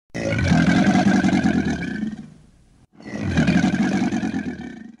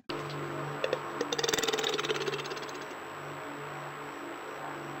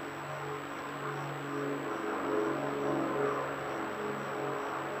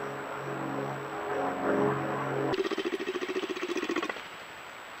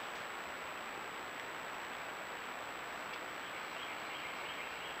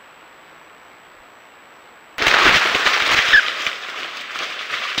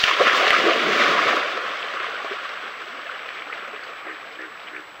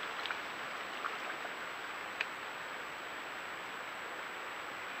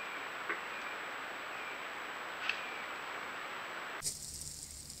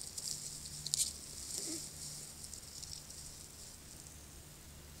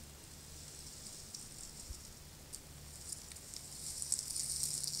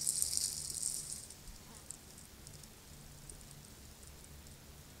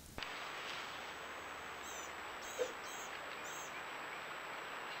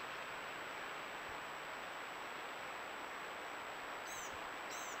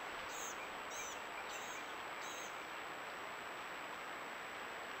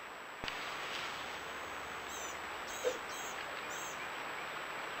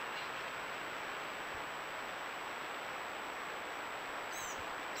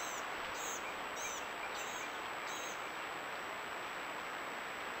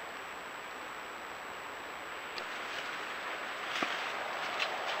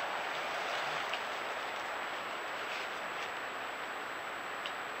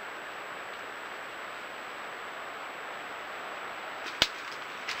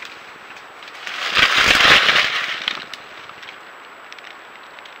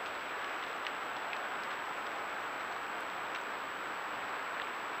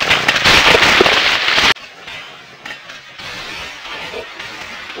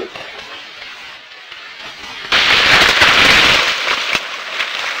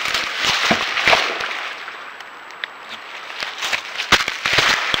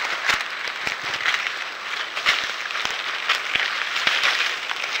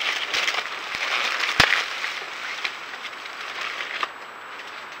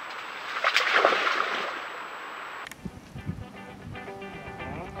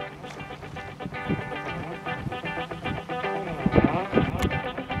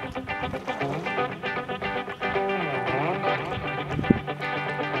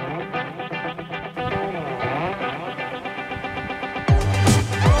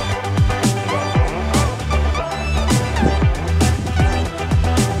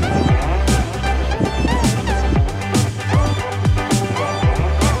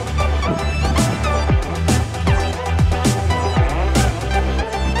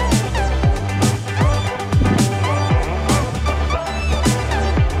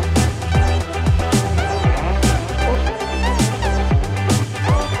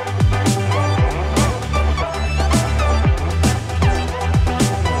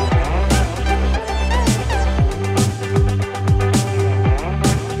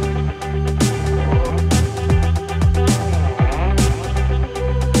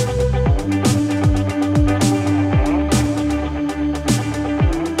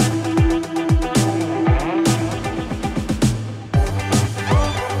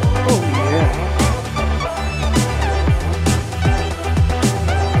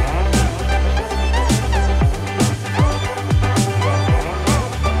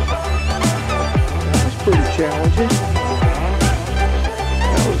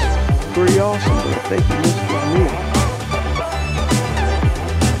awesome, but I think he missed his meal.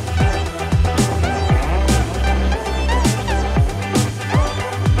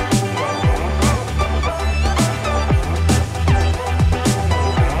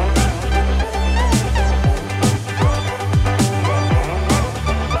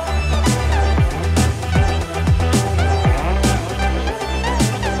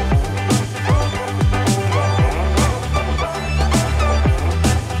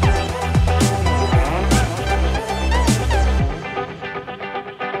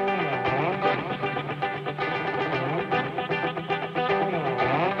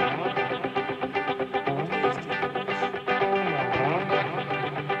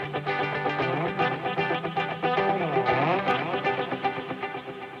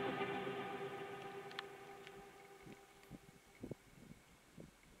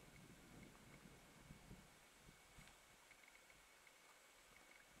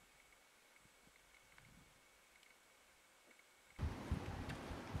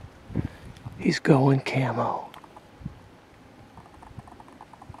 He's going camo.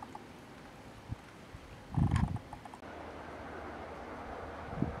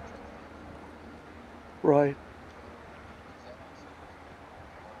 Right.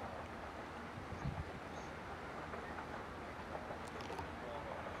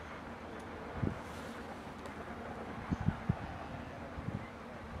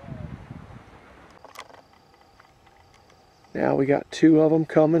 Now we got 2 of them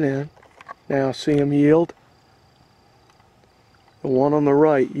coming in. Now see him yield? The one on the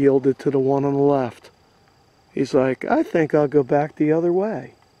right yielded to the one on the left. He's like, I think I'll go back the other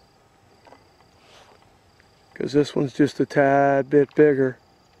way. Because this one's just a tad bit bigger.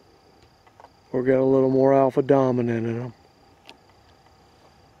 Or got a little more alpha dominant in him.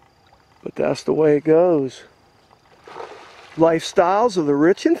 But that's the way it goes. Lifestyles of the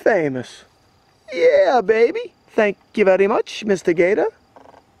rich and famous. Yeah, baby. Thank you very much, Mr. Gator.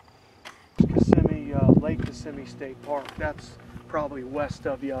 Lake Kissimmee State Park. That's probably west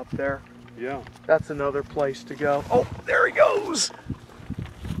of you up there. Yeah. That's another place to go. Oh, there he goes.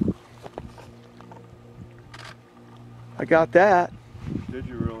 I got that. Did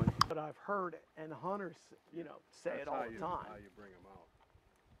you really? But I've heard it, and hunters, you know, say it all the time. How you bring them out.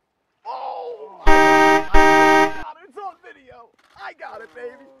 Oh! I got it. It's on video. I got it,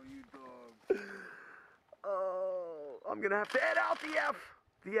 baby. Oh, you dog. Oh, I'm gonna have to edit out the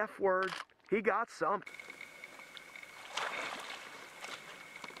F word. He got some.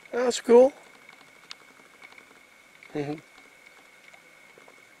 That's cool.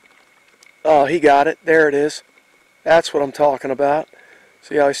 Oh, he got it. There it is. That's what I'm talking about.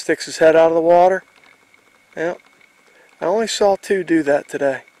 See how he sticks his head out of the water? Yep. I only saw 2 do that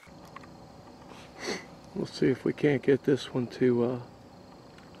today. Let's see if we can't get this one to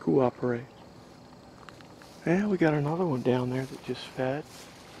cooperate. Yeah, we got another one down there that just fed.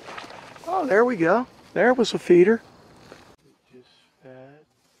 Oh, there we go. There was a feeder. It just fed.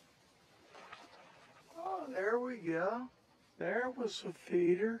 Oh, there we go. There was a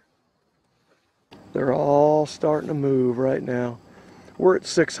feeder. They're all starting to move right now. We're at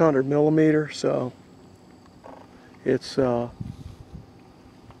 600 millimeter, so it's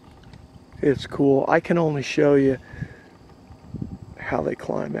cool. I can only show you how they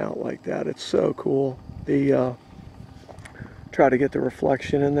climb out like that. It's so cool. The try to get the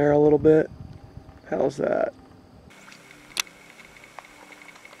reflection in there a little bit. How's that?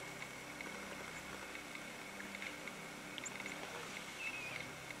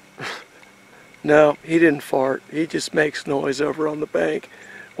 No, he didn't fart. He just makes noise over on the bank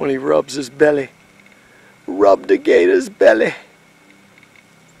when he rubs his belly. Rub the gator's belly.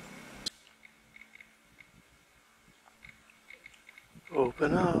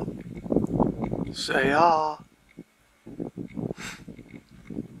 Open up. Say ah.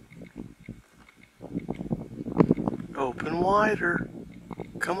 Open wider.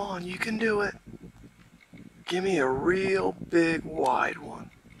 Come on, you can do it. Give me a real big wide one.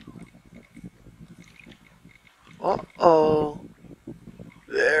 Uh-oh.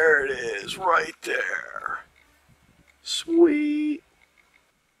 There it is, right there. Sweet.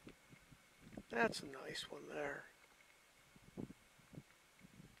 That's a nice one there.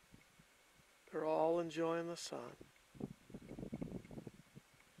 They're all enjoying the sun.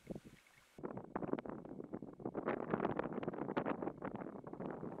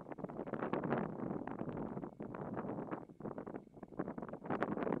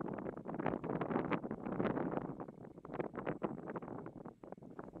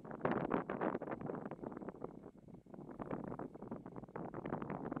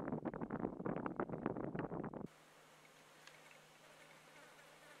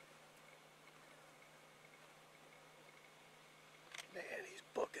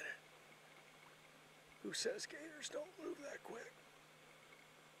 Who says gators don't move that quick?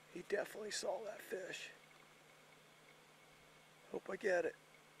 He definitely saw that fish. Hope I get it.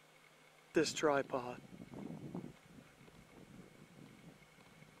 This tripod.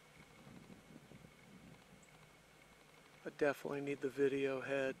 I definitely need the video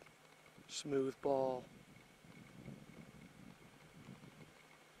head, smooth ball.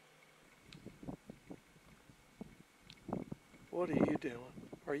 What are you doing?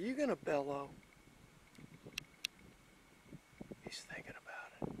 Are you gonna bellow? He's thinking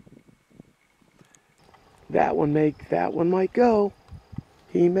about it. That one might go.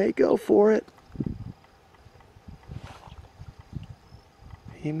 He may go for it.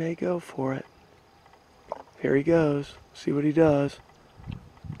 He may go for it. Here he goes. See what he does.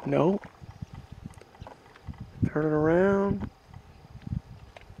 Nope. Turn it around.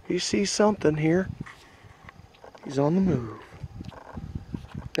 He sees something here. He's on the move.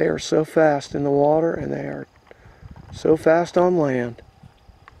 They are so fast in the water and they are so fast on land.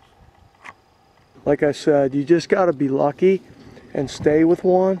 Like I said, you just got to be lucky and stay with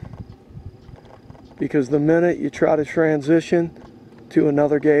one, because the minute you try to transition to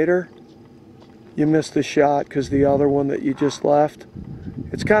another gator, you miss the shot because the other one that you just left.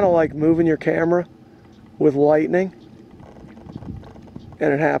 It's kind of like moving your camera with lightning,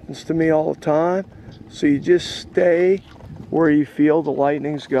 and it happens to me all the time. So you just stay where you feel the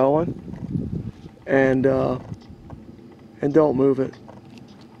lightning's going, and don't move it,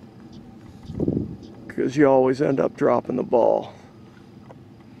 because you always end up dropping the ball.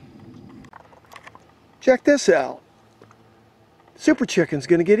 Check this out. Super chicken's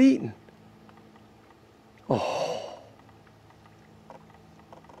gonna get eaten. Oh,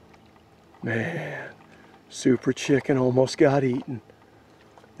 man, super chicken almost got eaten.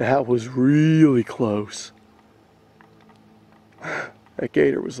 That was really close. That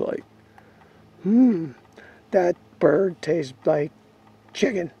gator was like, that bird tastes like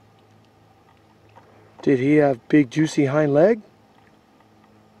chicken. Did he have big juicy hind leg?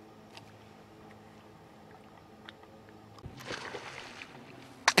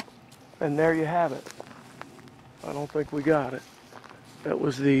 And there you have it. I don't think we got it. That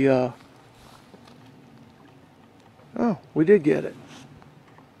was the, oh, we did get it.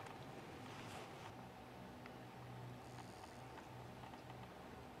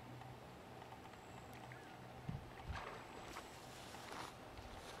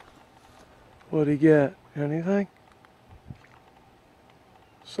 What'd he get? Anything?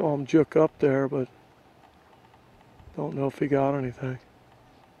 Saw him juke up there, but don't know if he got anything.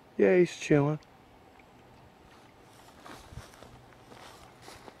 Yeah, he's chilling.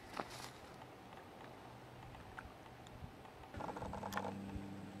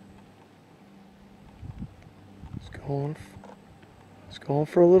 He's going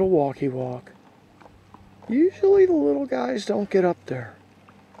for a little walkie walk. Usually the little guys don't get up there.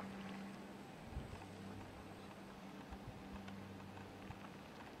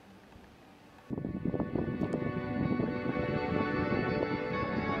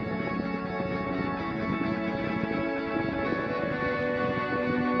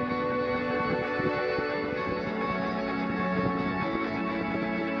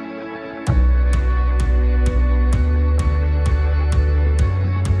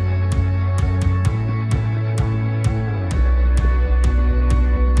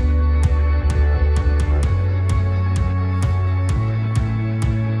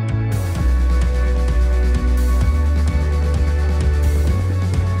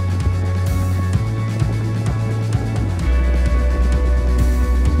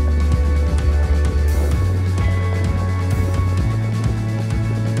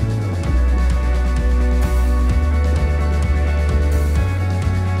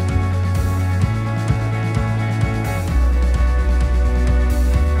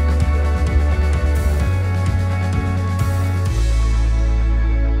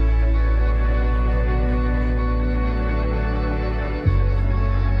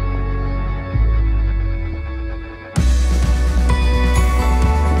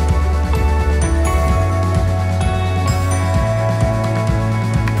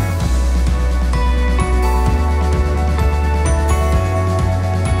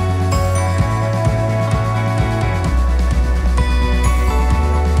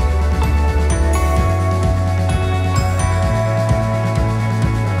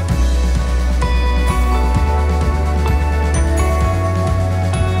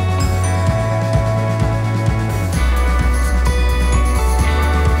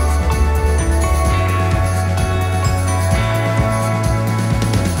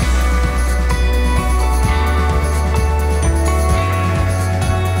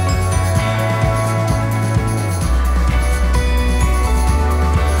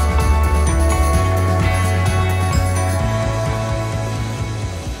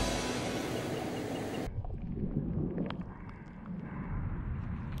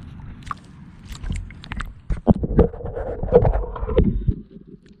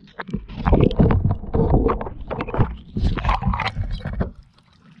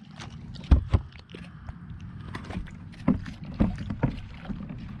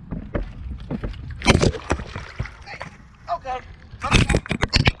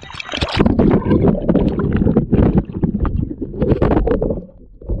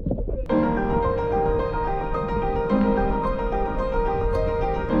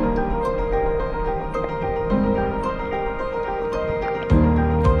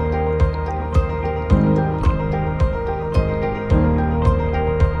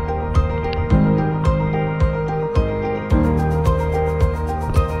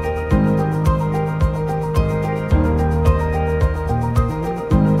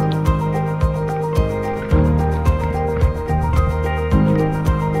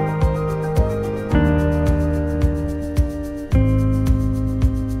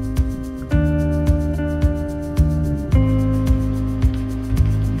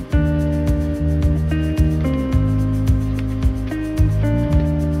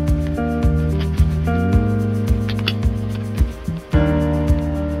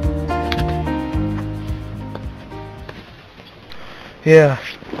 Yeah.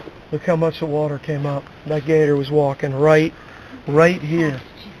 Look how much the water came up. That gator was walking right here.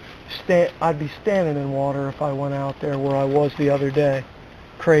 I'd be standing in water if I went out there where I was the other day.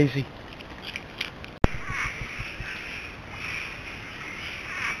 Crazy.